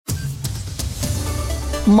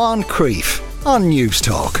Moncrief on News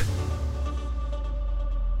Talk.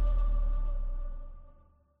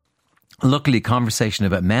 Luckily, conversation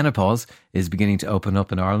about menopause is beginning to open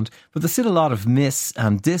up in Ireland, but there's still a lot of mis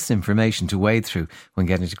and disinformation to wade through when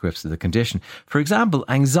getting to grips with the condition. For example,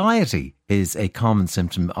 anxiety is a common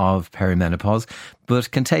symptom of perimenopause,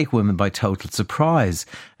 but can take women by total surprise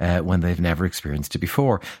when they've never experienced it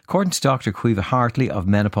before. According to Dr. Caoimhe Hartley of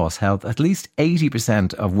Menopause Health, at least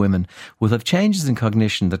 80% of women will have changes in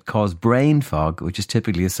cognition that cause brain fog, which is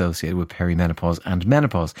typically associated with perimenopause and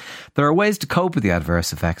menopause. There are ways to cope with the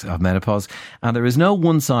adverse effects of menopause, and there is no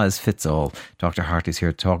one-size-fits-all. Dr. Hartley's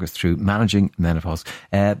here to talk us through managing menopause.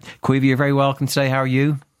 Caoimhe, you're very welcome today. How are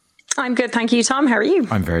you? I'm good, thank you, Tom. How are you?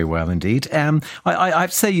 I'm very well indeed.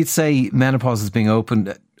 I'd say you'd say menopause is being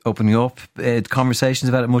opening up conversations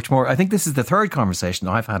about it much more. I think this is the third conversation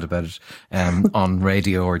I've had about it on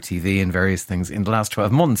radio or TV and various things in the last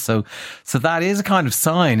 12 months. So that is a kind of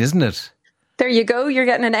sign, isn't it? There you go. You're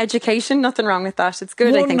getting an education. Nothing wrong with that. It's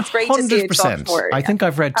good. 100%. I think it's great to see it talked more. I think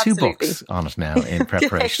I've read two books on it now in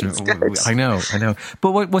preparation. I know.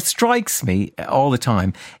 But what strikes me all the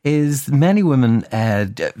time is many women,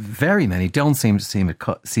 very many, don't seem to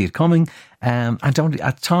see it coming, and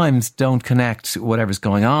at times don't connect whatever's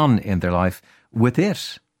going on in their life with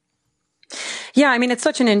it. Yeah, I mean, it's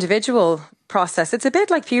such an individual process. It's a bit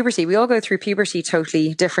like puberty. We all go through puberty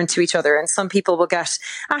totally different to each other. And some people will get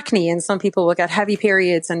acne and some people will get heavy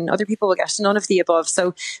periods and other people will get none of the above.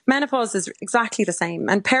 So menopause is exactly the same.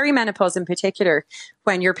 And perimenopause in particular,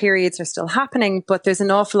 when your periods are still happening, but there's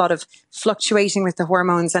an awful lot of fluctuating with the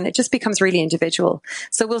hormones and it just becomes really individual.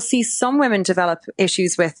 So we'll see some women develop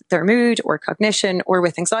issues with their mood or cognition or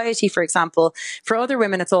with anxiety, for example. For other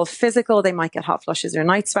women, it's all physical. They might get hot flushes or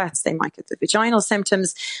night sweats. They might get the vaginal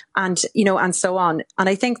symptoms and so on. And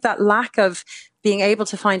I think that lack of being able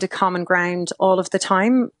to find a common ground all of the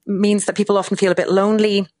time means that people often feel a bit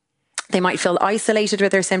lonely. They might feel isolated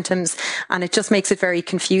with their symptoms, and it just makes it very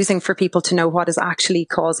confusing for people to know what is actually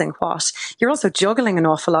causing what. You're also juggling an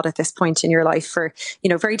awful lot at this point in your life for,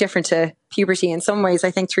 very different to puberty in some ways.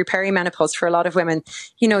 I think through perimenopause for a lot of women,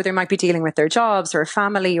 they might be dealing with their jobs or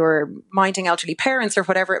family or minding elderly parents or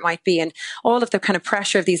whatever it might be. And all of the kind of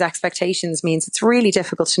pressure of these expectations means it's really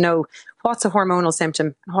difficult to know what's a hormonal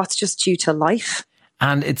symptom and what's just due to life.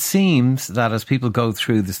 And it seems that as people go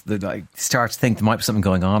through this, I start to think there might be something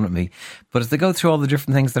going on with me. But as they go through all the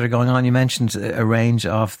different things that are going on, you mentioned a range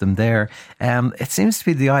of them there. It seems to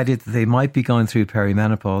be the idea that they might be going through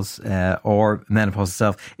perimenopause or menopause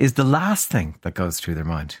itself is the last thing that goes through their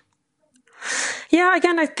mind. Yeah,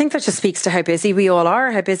 again, I think that just speaks to how busy we all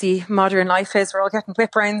are, how busy modern life is. We're all getting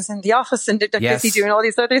whip rounds in the office and they're busy doing all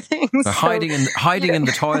these other things. They're hiding in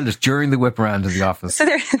the toilet during the whip round in the office. So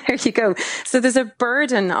there you go. So there's a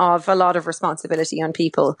burden of a lot of responsibility on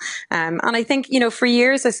people. And I think, for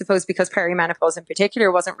years, I suppose, because perimenopause in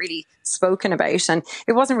particular wasn't really spoken about and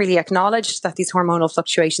it wasn't really acknowledged that these hormonal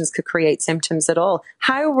fluctuations could create symptoms at all.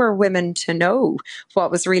 How were women to know what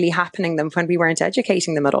was really happening to them when we weren't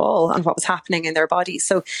educating them at all on what was happening in their bodies?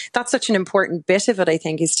 So that's such an important bit of it, I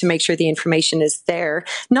think, is to make sure the information is there.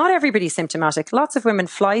 Not everybody's symptomatic. Lots of women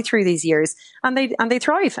fly through these years and they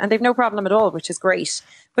thrive and they've no problem at all, which is great.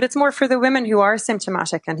 But it's more for the women who are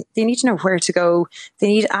symptomatic and they need to know where to go. They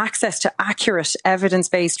need access to accurate,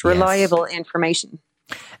 evidence-based, reliable information.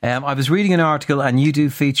 I was reading an article and you do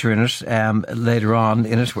feature in it later on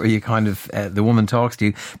in it where you kind of, the woman talks to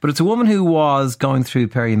you, but it's a woman who was going through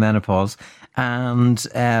perimenopause and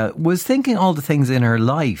was thinking all the things in her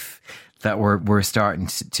life that were starting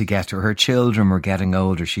to get to her. Her children were getting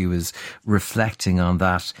older. She was reflecting on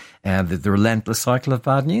that, the relentless cycle of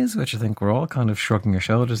bad news, which I think we're all kind of shrugging our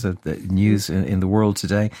shoulders at the news in the world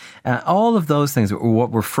today. All of those things were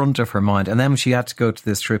what were front of her mind. And then when she had to go to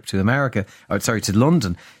this trip to to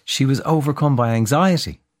London, she was overcome by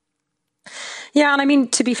anxiety. Yeah, and I mean,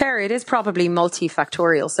 to be fair, it is probably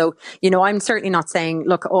multifactorial. So, I'm certainly not saying,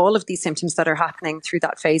 look, all of these symptoms that are happening through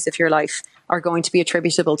that phase of your life are going to be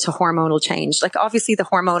attributable to hormonal change. Like, obviously, the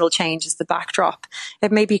hormonal change is the backdrop.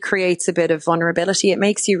 It maybe creates a bit of vulnerability. It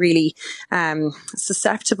makes you really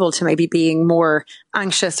susceptible to maybe being more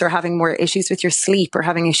anxious or having more issues with your sleep or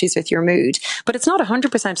having issues with your mood. But it's not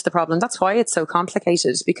 100% the problem. That's why it's so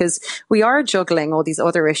complicated, because we are juggling all these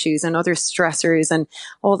other issues and other stressors and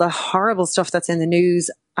all the horrible stuff that's in the news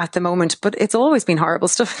at the moment. But it's always been horrible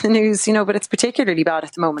stuff in the news, but it's particularly bad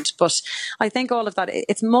at the moment. But I think all of that,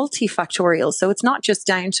 it's multifactorial. So it's not just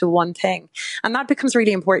down to one thing. And that becomes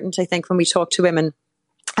really important, I think, when we talk to women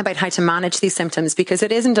about how to manage these symptoms, because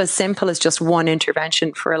it isn't as simple as just one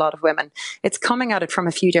intervention for a lot of women. It's coming at it from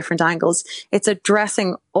a few different angles. It's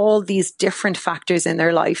addressing all these different factors in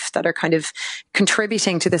their life that are kind of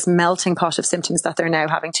contributing to this melting pot of symptoms that they're now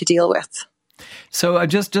having to deal with. So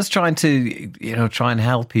just trying to, try and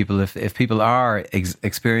help people if people are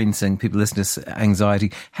experiencing, people listening to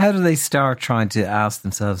anxiety, how do they start trying to ask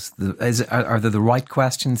themselves, are there the right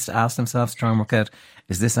questions to ask themselves to try and work out,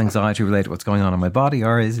 is this anxiety related to what's going on in my body,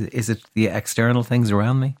 or is it the external things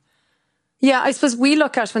around me? Yeah, I suppose we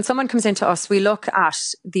look at, when someone comes into us, we look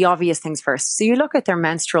at the obvious things first. So you look at their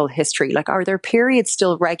menstrual history, like are their periods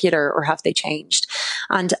still regular or have they changed?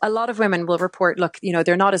 And a lot of women will report, look,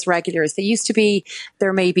 they're not as regular as they used to be.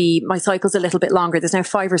 There may be, my cycle's a little bit longer. There's now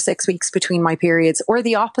 5 or 6 weeks between my periods, or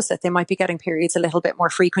the opposite. They might be getting periods a little bit more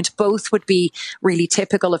frequent. Both would be really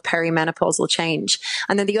typical of perimenopausal change.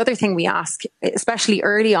 And then the other thing we ask, especially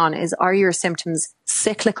early on, is are your symptoms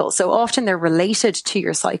cyclical? So often they're related to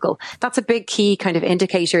your cycle. That's a big key kind of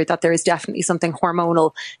indicator that there is definitely something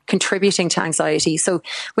hormonal contributing to anxiety. So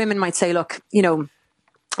women might say, look,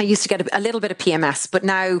 I used to get a little bit of PMS, but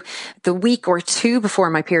now the week or two before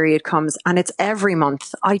my period comes, and it's every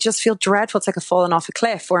month, I just feel dreadful. It's like I've fallen off a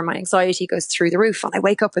cliff, or my anxiety goes through the roof, and I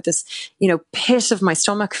wake up with this, pit of my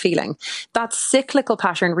stomach feeling. That cyclical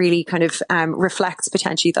pattern really kind of reflects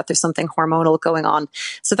potentially that there's something hormonal going on.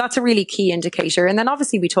 So that's a really key indicator. And then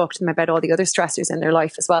obviously we talk to them about all the other stressors in their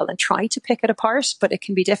life as well and try to pick it apart, but it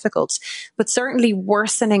can be difficult. But certainly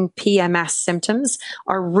worsening PMS symptoms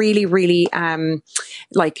are really, really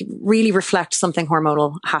really reflect something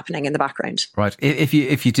hormonal happening in the background. Right. If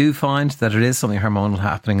you do find that it is something hormonal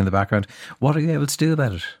happening in the background, what are you able to do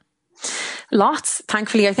about it? Lots.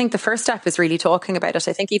 Thankfully, I think the first step is really talking about it.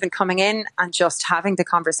 I think even coming in and just having the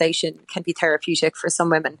conversation can be therapeutic for some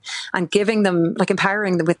women, and giving them,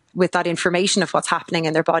 empowering them with that information of what's happening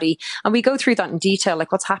in their body. And we go through that in detail,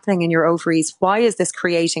 like what's happening in your ovaries. Why is this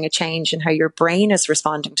creating a change in how your brain is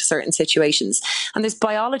responding to certain situations? And there's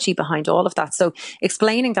biology behind all of that. So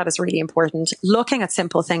explaining that is really important. Looking at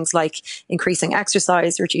simple things like increasing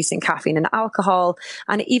exercise, reducing caffeine and alcohol,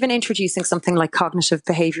 and even introducing something like cognitive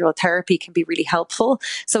behavioral therapy can be really helpful.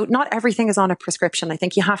 So not everything is on a prescription. I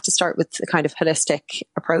think you have to start with a kind of holistic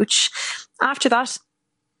approach. After that,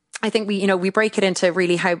 I think we break it into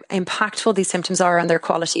really how impactful these symptoms are on their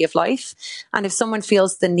quality of life. And if someone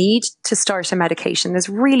feels the need to start a medication, there's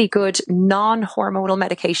really good non-hormonal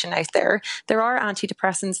medication out there. There are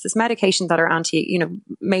antidepressants, there's medication that are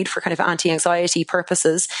made for kind of anti-anxiety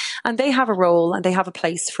purposes. And they have a role and they have a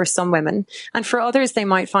place for some women. And for others, they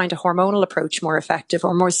might find a hormonal approach more effective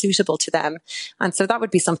or more suitable to them. And so that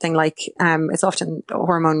would be something like, it's often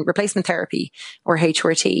hormone replacement therapy or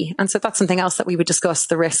HRT. And so that's something else that we would discuss,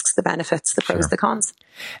 the risks, the benefits, the pros, the cons.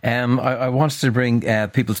 I wanted to bring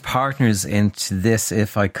people's partners into this,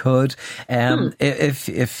 if I could.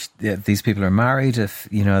 If these people are married, if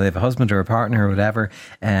they have a husband or a partner or whatever,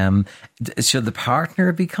 should the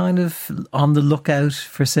partner be kind of on the lookout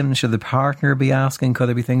for symptoms? Should the partner be asking, could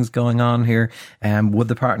there be things going on here? Would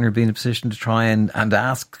the partner be in a position to try and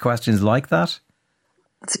ask questions like that?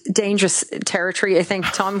 It's dangerous territory, I think,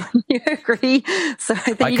 Tom. You agree? So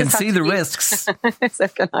I can see the risks. So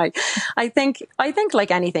can I. I think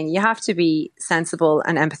like anything, you have to be sensible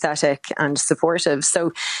and empathetic and supportive.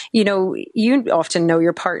 So, you often know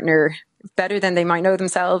your partner better than they might know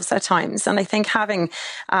themselves at times. And I think having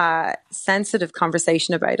a sensitive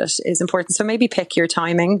conversation about it is important. So maybe pick your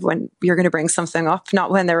timing when you're going to bring something up,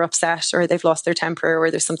 not when they're upset or they've lost their temper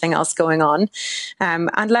or there's something else going on.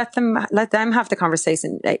 And let them have the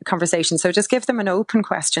conversation. So just give them an open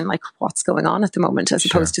question, like what's going on at the moment, as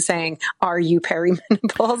opposed to saying, are you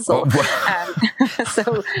perimenopausal?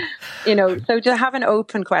 So to have an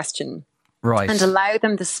open question. Right. And allow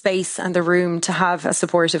them the space and the room to have a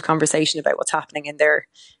supportive conversation about what's happening in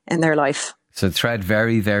their life. So tread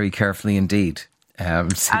very, very carefully indeed.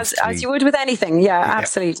 As you would with anything. Yeah,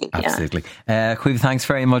 absolutely. Absolutely. Caoimhe, thanks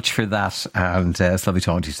very much for that. And it's lovely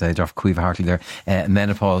talking to you today, Dr. Caoimhe Hartley there,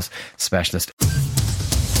 menopause specialist.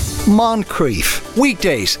 Moncrief,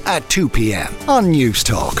 weekdays at 2 p.m. on News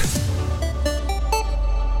Talk.